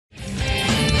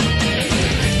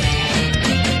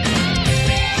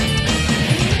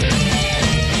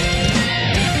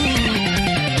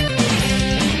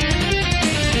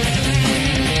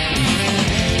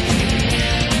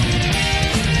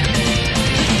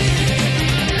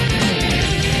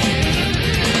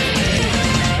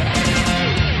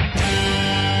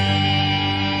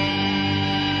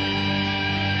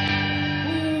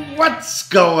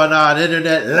going on,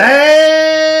 internet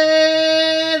land?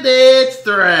 It's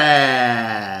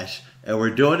Thrash, and we're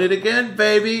doing it again,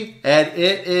 baby. And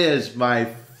it is my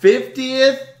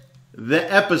 50th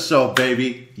episode,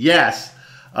 baby. Yes.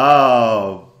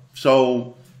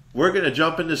 So we're gonna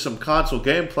jump into some console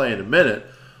gameplay in a minute,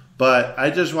 but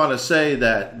I just want to say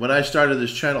that when I started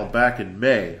this channel back in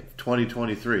May of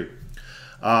 2023,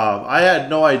 I had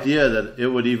no idea that it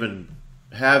would even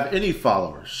have any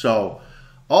followers. So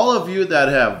all of you that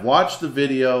have watched the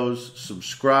videos,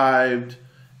 subscribed,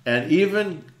 and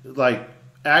even like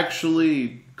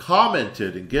actually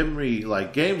commented and given me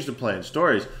like games to play and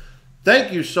stories,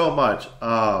 thank you so much.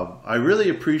 I really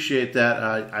appreciate that.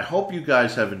 I hope you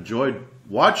guys have enjoyed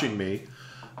watching me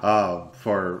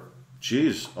for,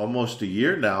 geez, almost a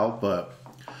year now. But,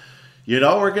 you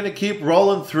know, we're going to keep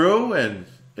rolling through, and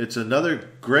it's another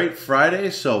great Friday.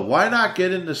 So why not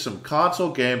get into some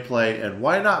console gameplay, and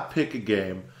why not pick a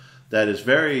game that is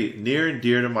very near and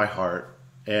dear to my heart?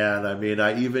 And, I mean,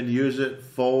 I even use it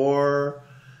for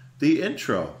the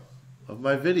intro of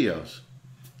my videos.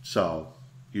 So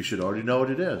you should already know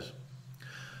what it is.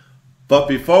 But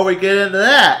before we get into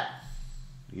that,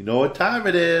 you know what time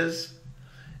it is.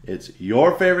 It's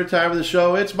your favorite time of the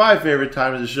show. It's my favorite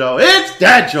time of the show. It's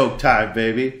dad joke time,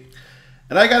 baby.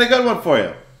 And I got a good one for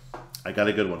you.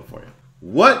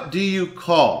 What do you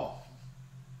call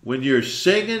when you're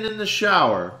singing in the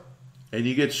shower and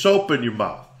you get soap in your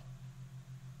mouth?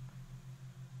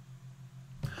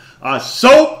 A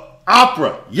soap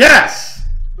opera. Yes.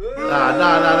 No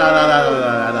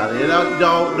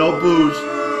booze.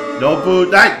 No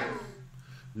booze.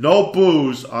 No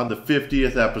booze on the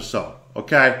 50th episode.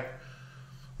 Okay?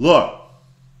 Look,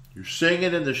 you're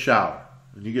singing in the shower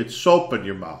and you get soap in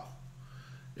your mouth.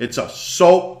 It's a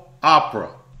soap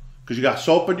opera because you got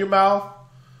soap in your mouth,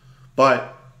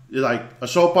 but like a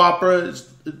soap opera is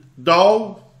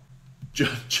no.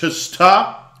 Just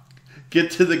stop.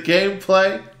 Get to the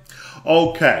gameplay.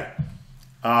 Okay.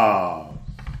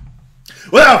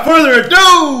 Without further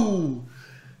ado,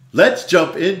 let's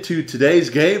jump into today's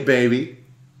game, baby.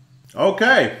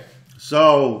 Okay,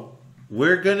 so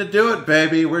we're gonna do it,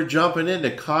 baby. We're jumping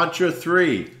into Contra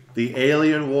 3, the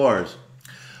Alien Wars.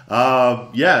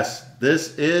 Yes,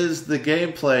 this is the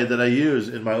gameplay that I use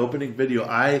in my opening video.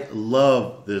 I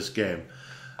love this game.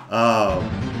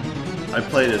 I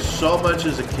played it so much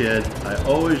as a kid. I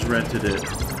always rented it.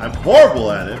 I'm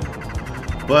horrible at it,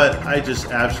 but I just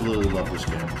absolutely love this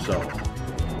game. So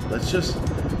let's just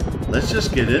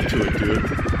get into it, dude.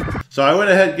 So I went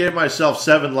ahead and gave myself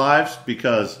 7 lives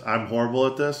because I'm horrible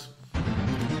at this.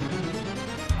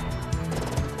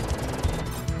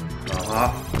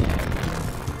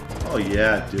 Oh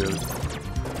yeah, dude.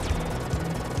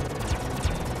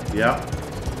 Yeah.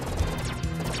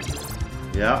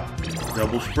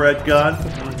 Double spread gun.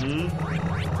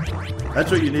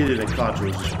 That's what you needed in Contra,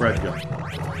 was a spread gun.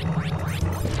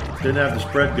 Didn't have the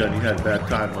spread gun, you had a bad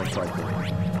time most likely.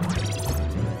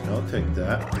 I'll take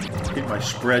that. Keep my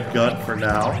spread gun for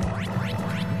now.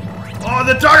 Oh,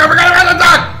 the dog! I forgot about the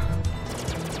dog!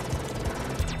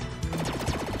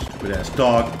 Stupid ass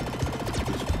dog.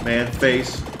 His man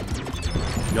face.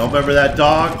 Y'all remember that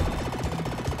dog?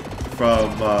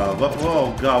 From,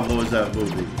 oh god, what was that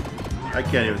movie? I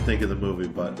can't even think of the movie,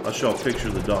 but I'll show a picture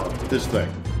of the dog. This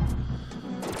thing.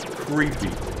 Creepy.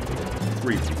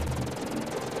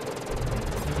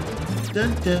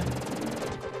 Dun dun.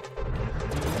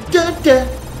 Dun dun.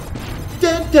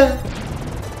 Dun dun.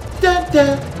 Dun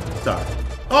dun. Sorry.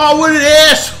 Oh, what an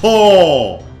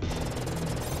asshole!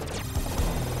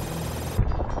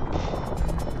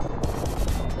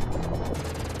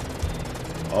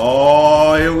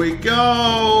 Oh, here we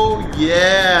go!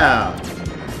 Yeah!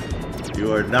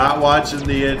 You are not watching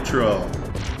the intro.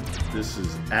 This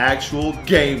is actual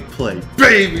gameplay,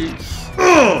 baby!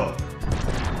 Ugh!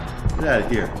 Get out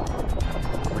of here.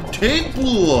 My tank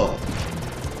blew up!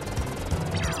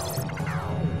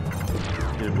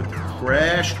 Hit him with the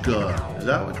crash gun. Is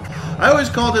that what? I always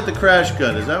called it the crash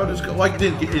gun. Is that what it's called? Well, I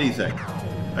didn't get anything.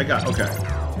 I got, okay.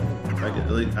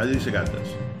 At least I got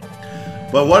this.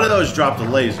 But one of those dropped a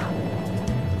laser.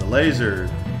 The laser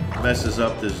messes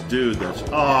up this dude that's...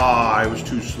 Oh, I was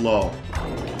too slow.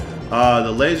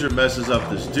 The laser messes up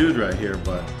this dude right here,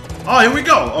 but... Oh, here we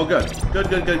go! Oh, good.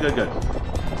 Good.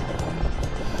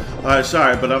 Alright,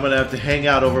 sorry, but I'm going to have to hang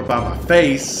out over by my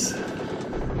face.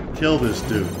 Kill this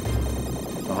dude.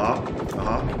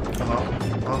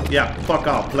 Yeah, fuck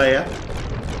off, player.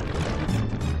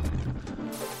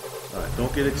 Alright,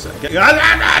 don't get excited.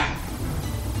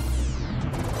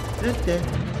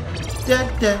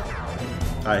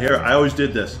 Alright, here, I always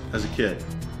did this as a kid.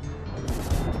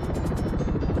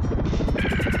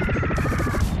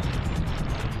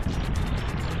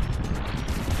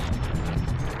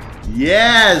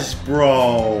 Yes,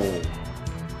 bro.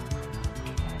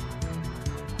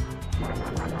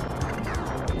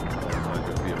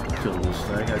 Kill this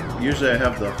thing. Usually I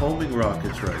have the homing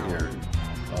rockets right here.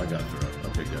 Oh, I got through it.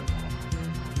 Okay, good.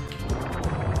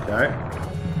 Okay.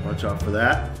 Watch out for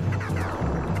that.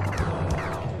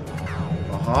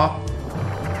 Uh-huh.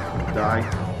 Die.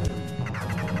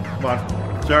 Come on.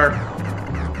 Sir.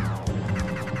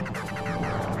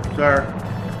 Sir.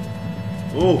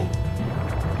 Ooh.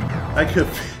 I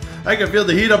can feel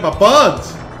the heat on my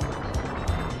buns.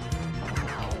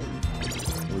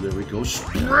 There we go.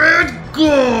 Sprinkle!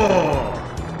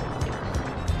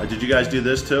 Did you guys do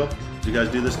this too? Did you guys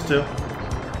do this too?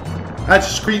 That's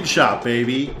a screenshot,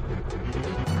 baby.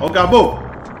 Oh god, move!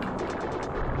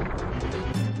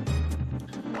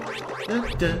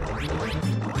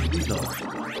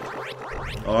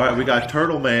 Alright, we got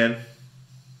Turtle Man.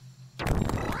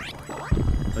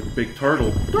 Like a big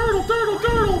turtle. Turtle, turtle,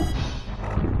 turtle!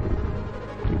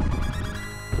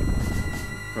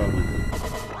 Probably.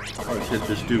 Let's hit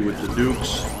this dude with the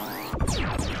nukes.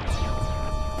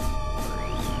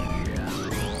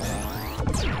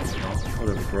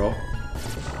 Whatever, bro.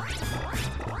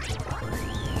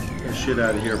 Get the shit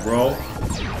out of here, bro.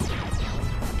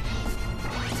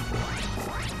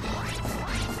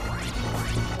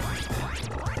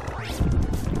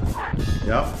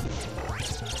 Yep.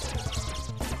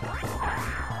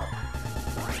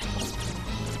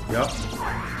 Yep.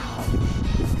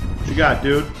 What you got,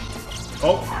 dude?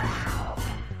 Oh.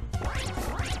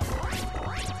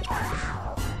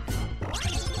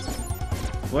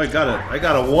 Well, I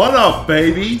got a one-up,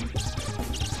 baby.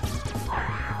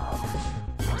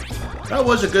 That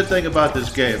was a good thing about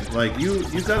this game. Like you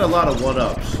got a lot of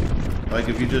one-ups. Like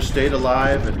if you just stayed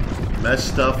alive and messed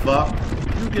stuff up,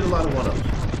 you get a lot of one-ups.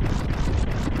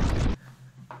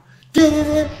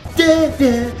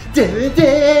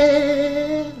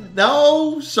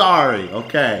 No, sorry.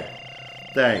 Okay,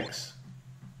 thanks.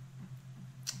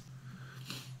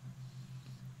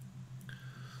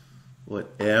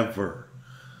 Whatever.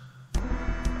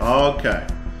 Okay.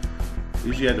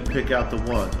 Usually you had to pick out the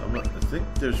ones. I think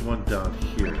there's one down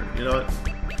here. You know what?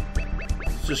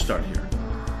 Let's just start here.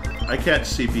 I can't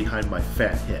see behind my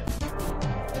fat head.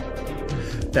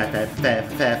 Fat, fat,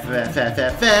 fat, fat, fat, fat,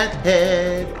 fat, fat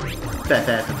head. Fat,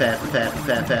 fat, fat, fat,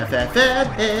 fat, fat, fat, fat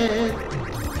head.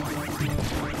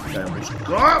 That almost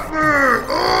got me!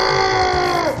 Oh!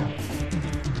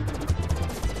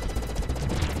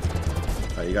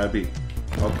 Oh, you gotta be...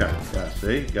 Okay, yeah,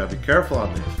 see? You gotta be careful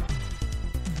on these.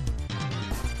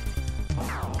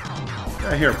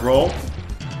 Yeah, here, bro.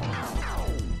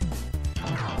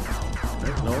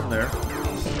 There's no one there.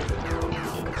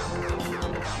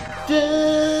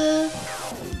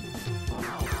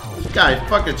 This guy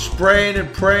fucking spraying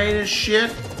and praying and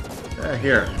shit. Yeah,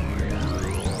 here.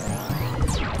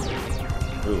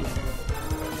 Ooh.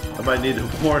 I might need to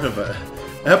warn of an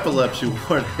epilepsy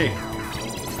warning.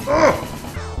 Oh!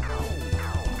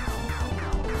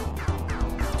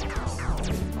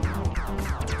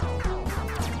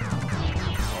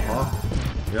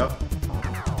 Yep.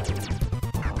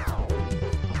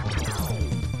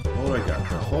 What do I got?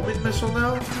 The homing missile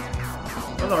now?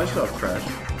 Oh no, I still have trash.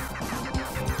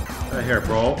 Right here,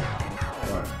 bro.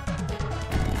 Alright.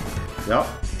 Yep.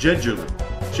 Gingerly.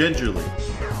 Gingerly.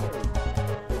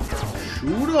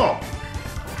 Shoot up!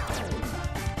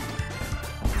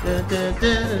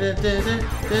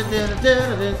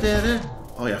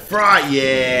 Oh yeah, fry!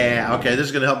 Yeah! Okay, this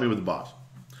is gonna help me with the boss.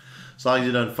 As long as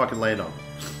you don't fucking land on me.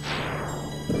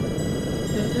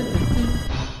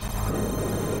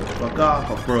 Fuck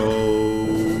off, bro.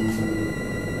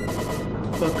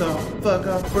 Fuck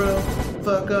off, bro.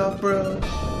 Fuck off, bro.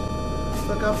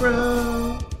 Fuck off,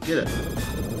 bro. Get it.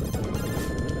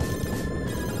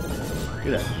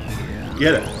 Get it.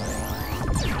 Get it.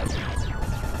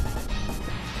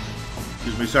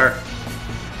 Excuse me, sir.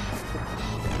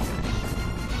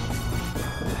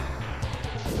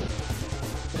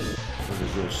 Look at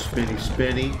this little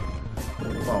spinny.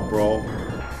 Come on, bro.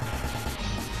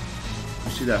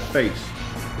 See that face?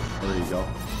 Oh, there you go.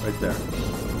 Right there.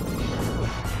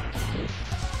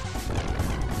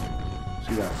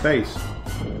 See that face?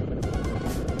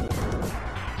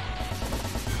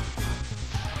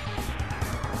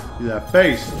 See that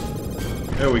face?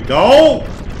 There we go!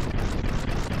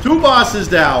 2 bosses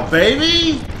down,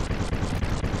 baby!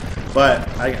 But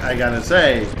I gotta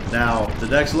say, now the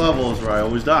next level is where I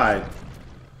always died.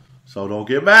 So don't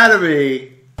get mad at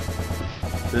me.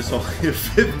 This is only a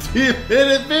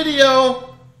 15-minute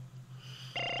video.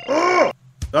 Oh!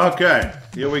 Okay,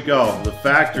 here we go. The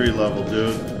factory level,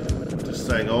 dude. This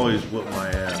thing always whipped my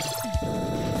ass.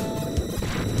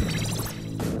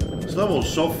 level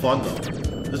was so fun though.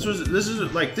 This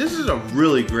is a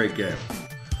really great game.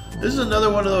 This is another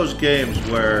one of those games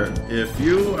where if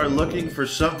you are looking for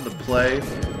something to play,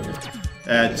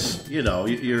 and you know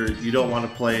you don't want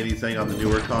to play anything on the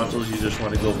newer consoles, you just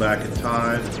want to go back in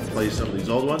time and play some of these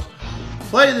old ones,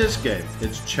 play this game.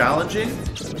 It's challenging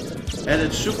and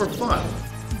it's super fun.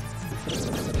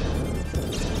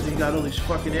 You got all these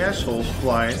fucking assholes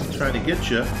flying, trying to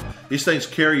get you. These things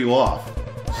carry you off.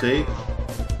 See?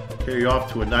 Carry you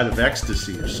off to a night of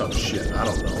ecstasy or some shit. I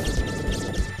don't know.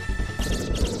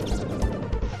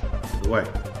 Get away.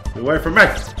 Get away from me!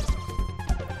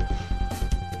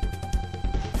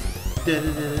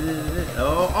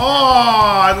 Oh,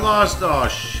 I lost. Oh,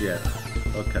 shit.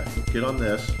 Okay. Get on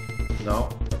this. No.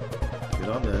 Get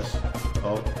on this.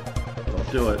 Oh.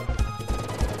 Don't do it.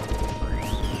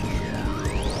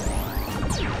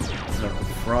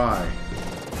 Fry.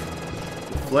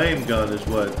 The flame gun is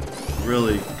what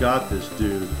really got this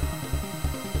dude.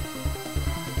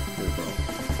 Here, bro.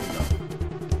 No.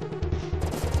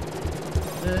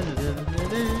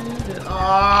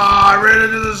 Ah, I ran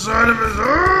into the side of his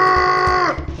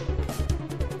head!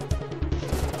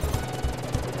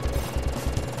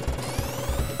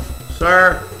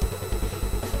 Sir?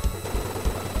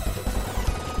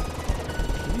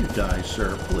 Can you die,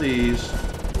 sir, please?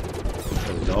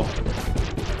 There we go.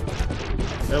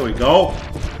 There we go.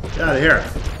 Get out of here.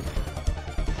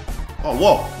 Oh,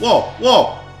 whoa, whoa,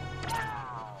 whoa!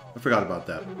 I forgot about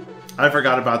that. I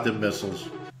forgot about the missiles.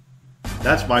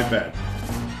 That's my bad.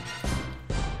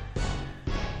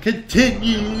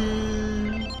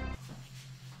 Continue.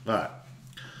 Alright.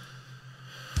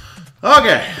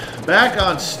 Okay. Back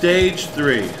on stage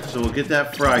 3. So we'll get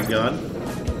that fry gun.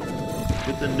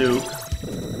 Get the nuke.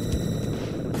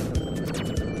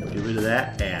 Get rid of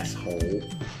that asshole.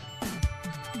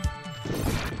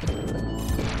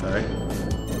 Alright.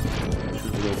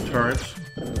 Shoot the little turrets.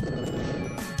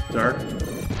 Dark.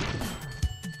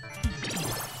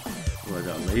 Oh, I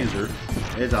got a laser.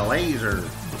 It's a laser.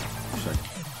 So I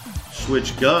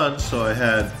switched guns, so I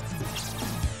had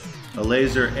a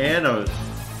laser and a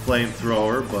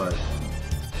flamethrower, but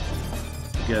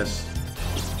I guess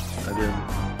I didn't.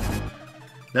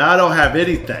 Now I don't have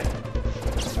anything.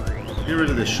 Get rid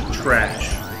of this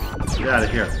trash. Get out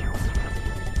of here.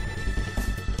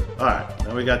 Alright,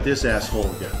 now we got this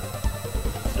asshole again.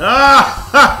 Ah!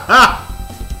 Ha, ha!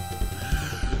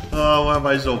 Oh, why am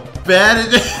I so bad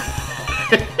at this?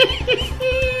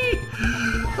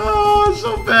 Oh, I'm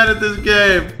so bad at this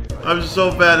game. I'm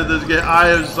so bad at this game. I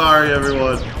am sorry,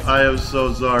 everyone. I am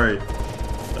so sorry.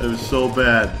 I am so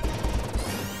bad.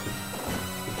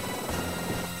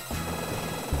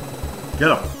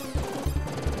 Get him.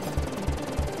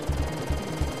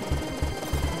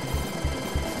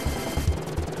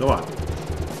 Come on.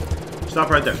 Stop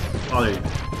right there. Oh, there you go.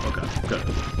 Okay, good.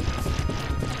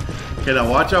 Okay, now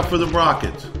watch out for the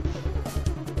rockets.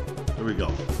 Here we go.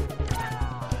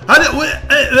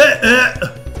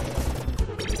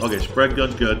 Okay, spread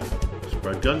gun's good.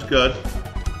 Spread gun's good.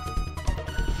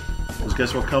 Let's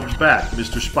guess what comes back.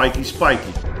 Mr. Spiky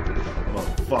Spiky.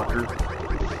 Motherfucker.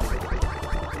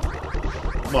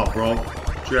 Come on, bro.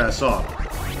 Get your ass off.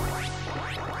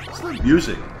 What's that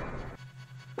music?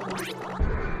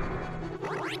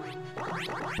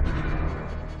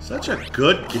 Such a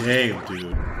good game,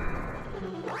 dude.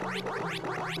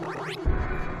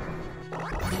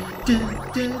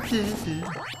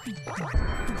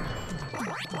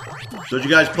 So did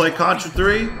you guys play Contra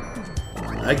 3?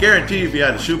 I guarantee you if you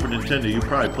had a Super Nintendo, you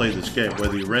probably played this game,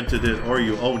 whether you rented it or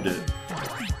you owned it.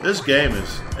 This game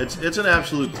is, it's an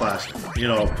absolute classic. You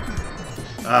know,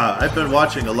 I've been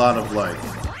watching a lot of, like,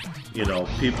 you know,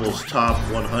 people's top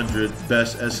 100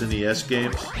 best SNES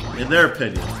games, in their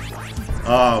opinion.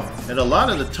 And a lot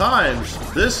of the times,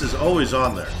 this is always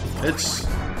on there.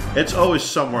 It's always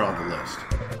somewhere on the list.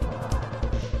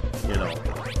 You know,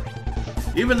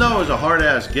 even though it was a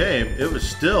hard-ass game, it was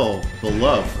still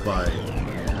beloved by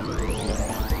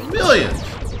millions.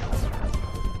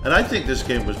 And I think this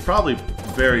game was probably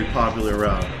very popular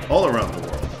all around the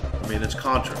world. I mean, it's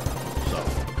Contra, so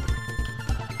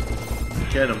I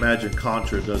can't imagine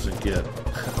Contra doesn't get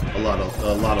a lot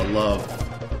of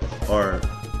love, or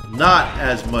not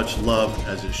as much love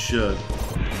as it should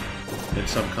in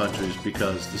some countries,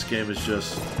 because this game is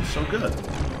just so good.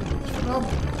 It's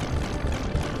phenomenal.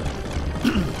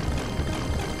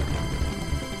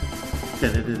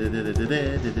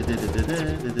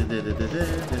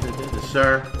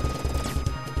 Sir,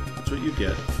 that's what you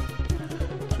get.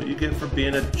 That's what you get for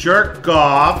being a jerk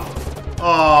off.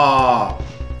 Aww.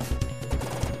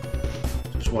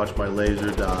 Just watch my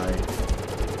laser die.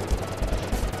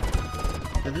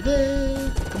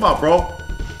 Come on, bro.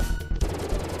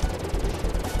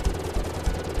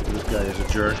 This guy is a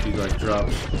jerk. He like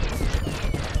drops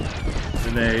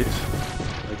grenades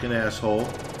like an asshole.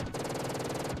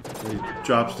 He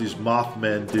drops these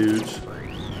Mothman dudes.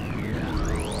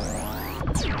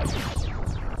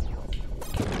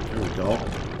 There we go.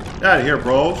 Get out of here,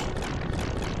 bros.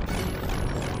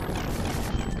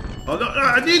 Oh no, no,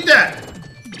 I need that!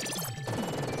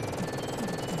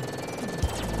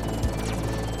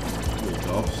 There we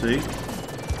go, see?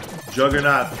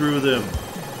 Juggernaut through them.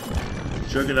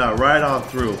 Juggernaut right on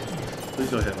through. Please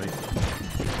don't hit me.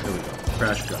 There we go.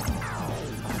 Crash gun.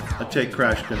 I take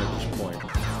crash gun at this point.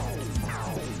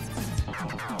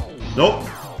 Nope.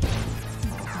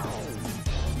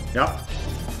 Yep.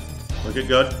 Looking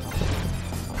good.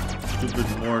 Stupid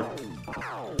more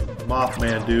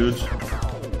Mothman dudes.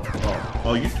 Oh,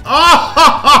 oh, you. Oh!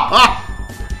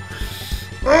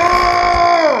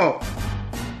 Oh!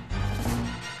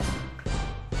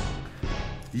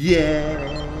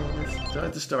 Yes. Do I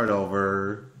have to start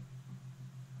over?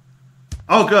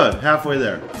 Oh, good. Halfway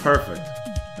there. Perfect.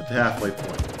 At the halfway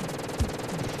point.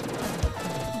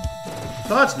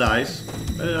 So that's nice.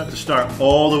 I didn't have to start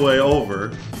all the way over,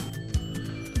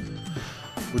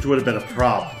 which would have been a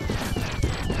problem.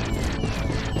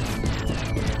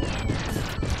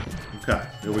 Okay,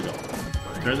 here we go.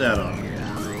 Turn that on.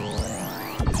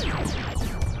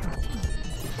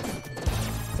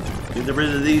 Get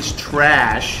rid of these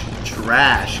trash.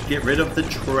 Trash. Get rid of the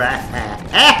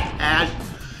trash.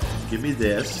 Give me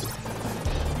this.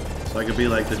 So I can be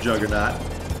like the Juggernaut.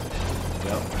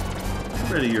 Yep. Get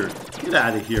rid of your... Get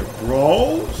out of here,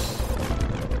 bros.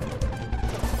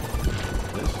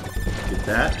 Get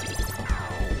that.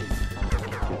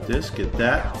 Get this, get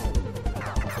that.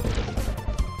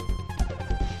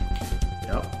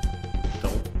 Yep.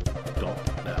 Don't.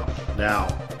 Now.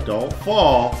 Don't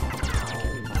fall.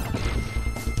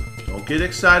 Don't get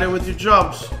excited with your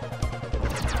jumps.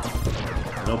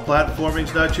 No,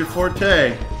 platforming's not your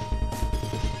forte.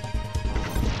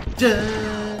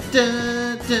 Dun,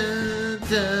 dun, dun,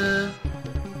 dun.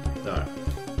 Alright.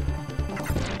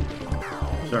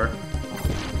 Sir.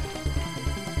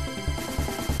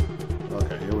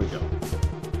 Okay, here we go.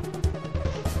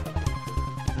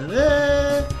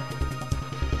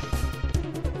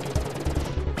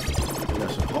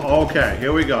 Okay,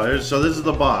 here we go. So this is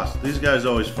the boss. These guys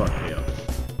always fuck me up.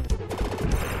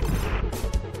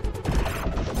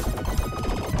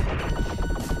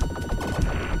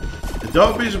 And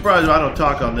don't be surprised if I don't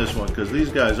talk on this one, because these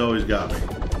guys always got me.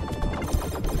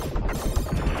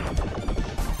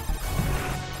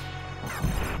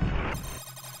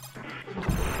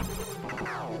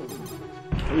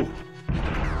 Ooh.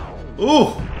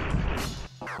 Ooh!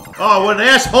 Oh, what an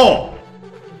asshole!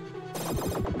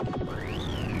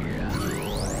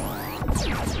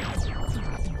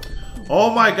 Oh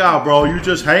my god, bro, you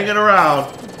just hanging around.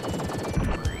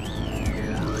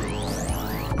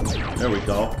 There we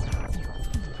go.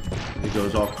 He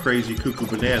goes all crazy cuckoo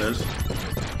bananas.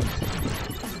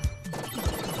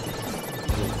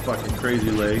 Little fucking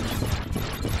crazy legs.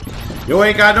 You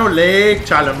ain't got no leg,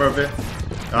 Tyler Murphy.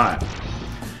 Alright.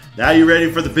 Now you ready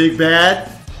for the big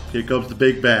bad? Here comes the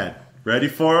big bad. Ready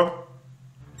for him?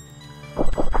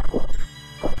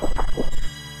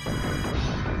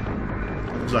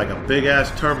 Looks like a big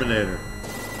ass Terminator.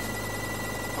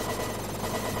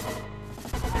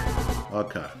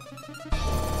 Okay.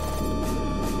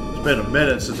 It's been a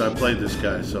minute since I played this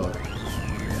guy, so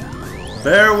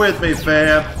bear with me,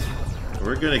 fam.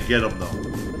 We're gonna get him though.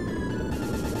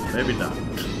 Maybe not.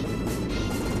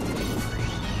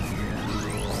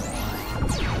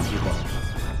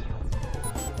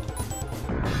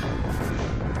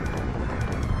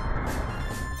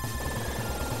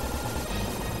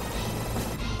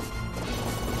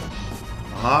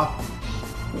 Huh?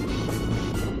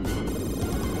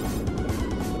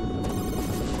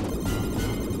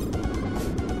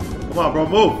 Come on, bro,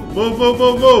 move! Move, move,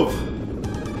 move, move!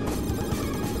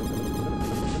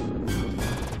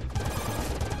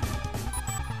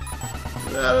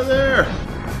 Get out of there!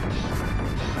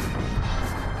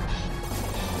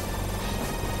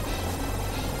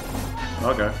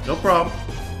 Okay, no problem.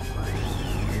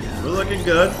 We're looking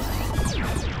good.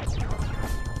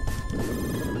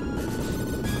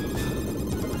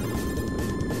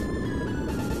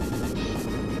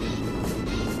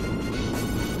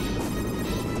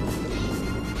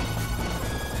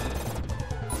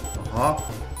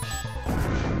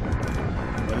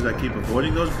 Why does I keep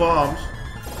avoiding those bombs?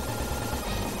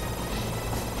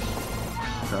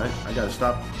 Okay, I gotta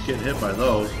stop getting hit by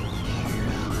those.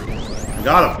 I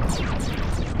got him!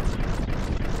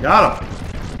 Got him!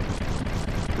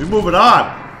 We're moving on.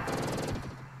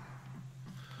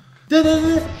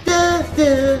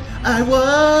 I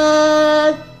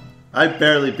won. I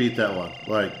barely beat that one.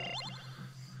 Like,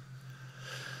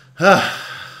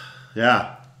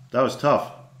 yeah, that was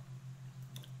tough.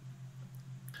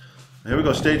 Here we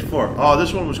go, stage 4. Oh,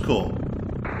 this one was cool.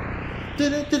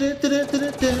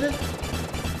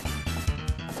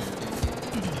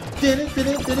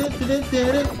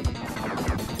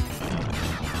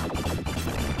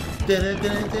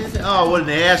 Oh, what an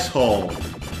asshole.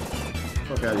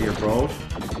 Fuck out of here, bros.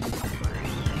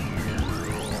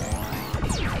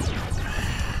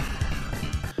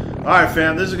 Alright,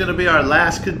 fam, this is going to be our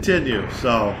last continue.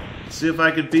 So, see if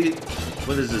I can beat,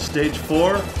 what is this, stage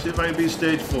 4? See if I can beat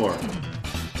stage 4.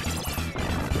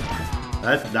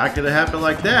 That's not going to happen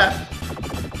like that.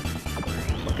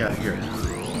 Fuck out of here.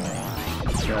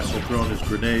 This asshole throwing his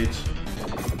grenades.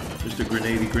 Mr.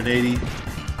 Grenady.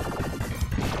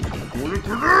 What a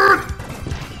grenade!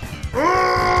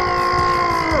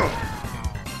 Oh!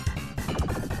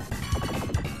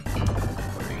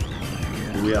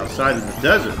 We outside in the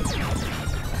desert.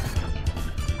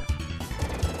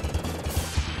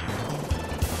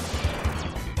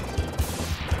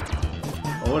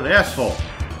 Oh, an asshole.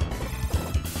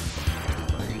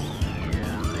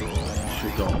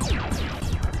 Shit going.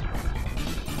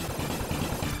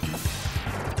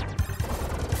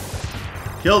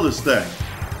 Kill this thing.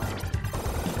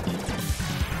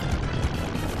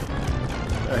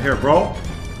 Here, bro.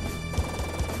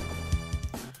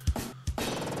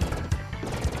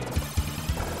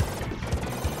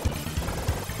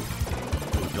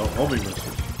 Go, homing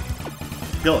missile.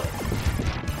 Kill it.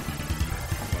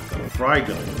 Got a fry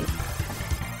gun.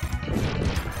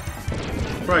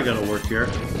 Fry gun will work here.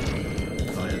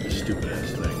 Oh yeah, this stupid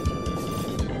ass thing.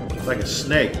 It's like a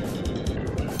snake.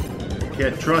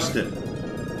 Can't trust it.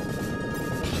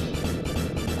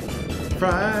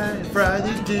 Fry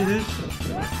these dudes.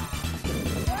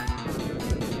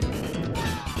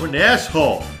 What an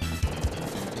asshole.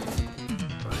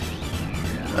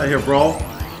 Out of here, bro.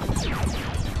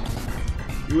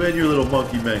 You and your little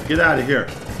monkey man. Get out of here.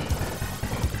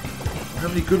 How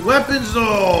many good weapons,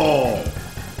 though?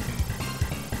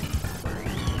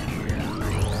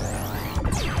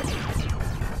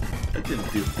 That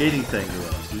didn't do anything to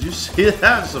us. Did you see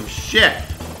that? Some shit.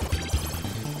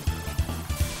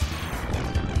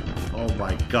 Oh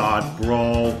my god,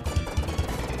 bro.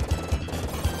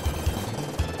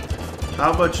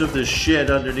 How much of this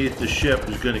shit underneath the ship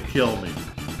is gonna kill me?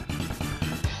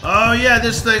 Oh yeah,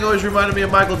 this thing always reminded me of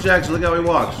Michael Jackson. Look how he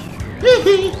walks.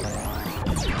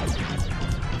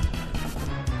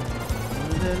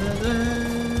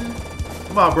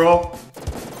 Come on, bro.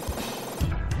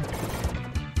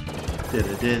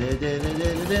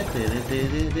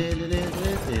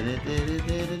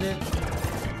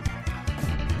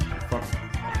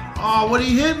 Oh, what did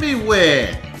he hit me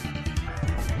with?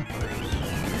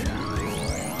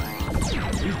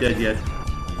 He's dead yet.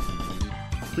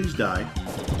 Please die.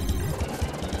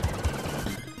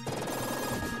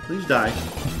 Please die.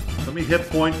 How many hit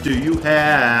points do you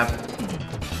have?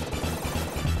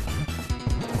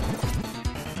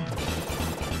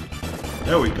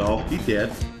 There we go. He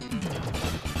dead.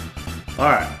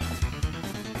 Alright.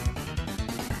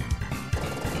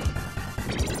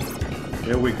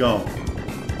 Here we go.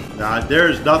 Now,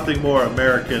 there's nothing more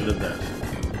American than this.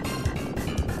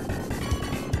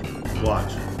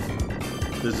 Watch.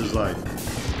 This is like...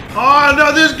 Oh,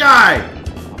 no, this guy!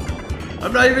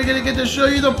 I'm not even going to get to show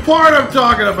you the part I'm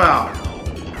talking about.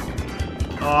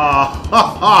 Oh,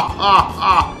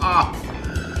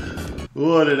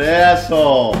 what an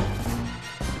asshole.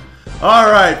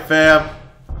 Alright, fam.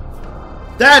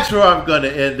 That's where I'm going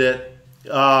to end it.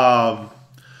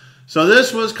 So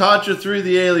this was Contra 3: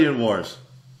 The Alien Wars.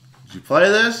 Did you play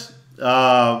this?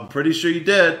 Pretty sure you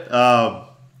did.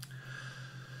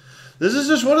 This is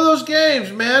just one of those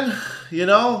games, man. You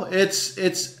know, it's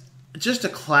just a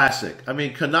classic. I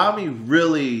mean, Konami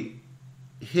really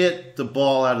hit the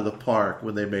ball out of the park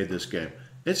when they made this game.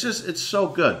 It's so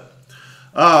good.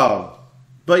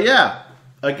 But yeah,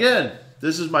 again,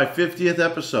 this is my 50th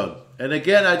episode. And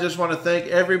again, I just want to thank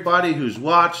everybody who's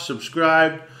watched,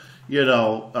 subscribed, you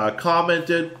know,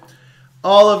 commented.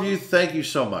 All of you, thank you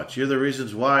so much. You're the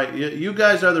reasons why. You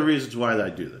guys are the reasons why I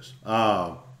do this.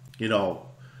 You know,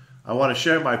 I want to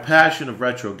share my passion of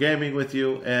retro gaming with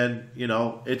you, and you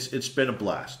know, it's been a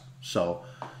blast. So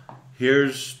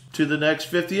here's to the next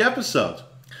 50 episodes.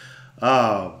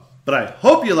 But I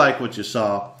hope you like what you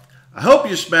saw. I hope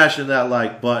you're smashing that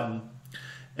like button.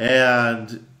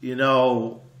 And you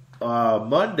know,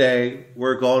 Monday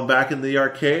we're going back in the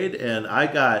arcade, and I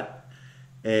got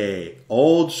a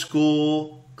old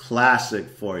school classic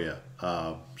for you.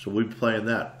 So we'll be playing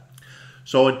that.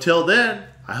 So until then,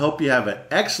 I hope you have an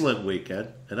excellent weekend,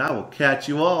 and I will catch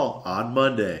you all on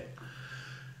Monday.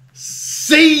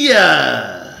 See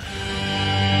ya!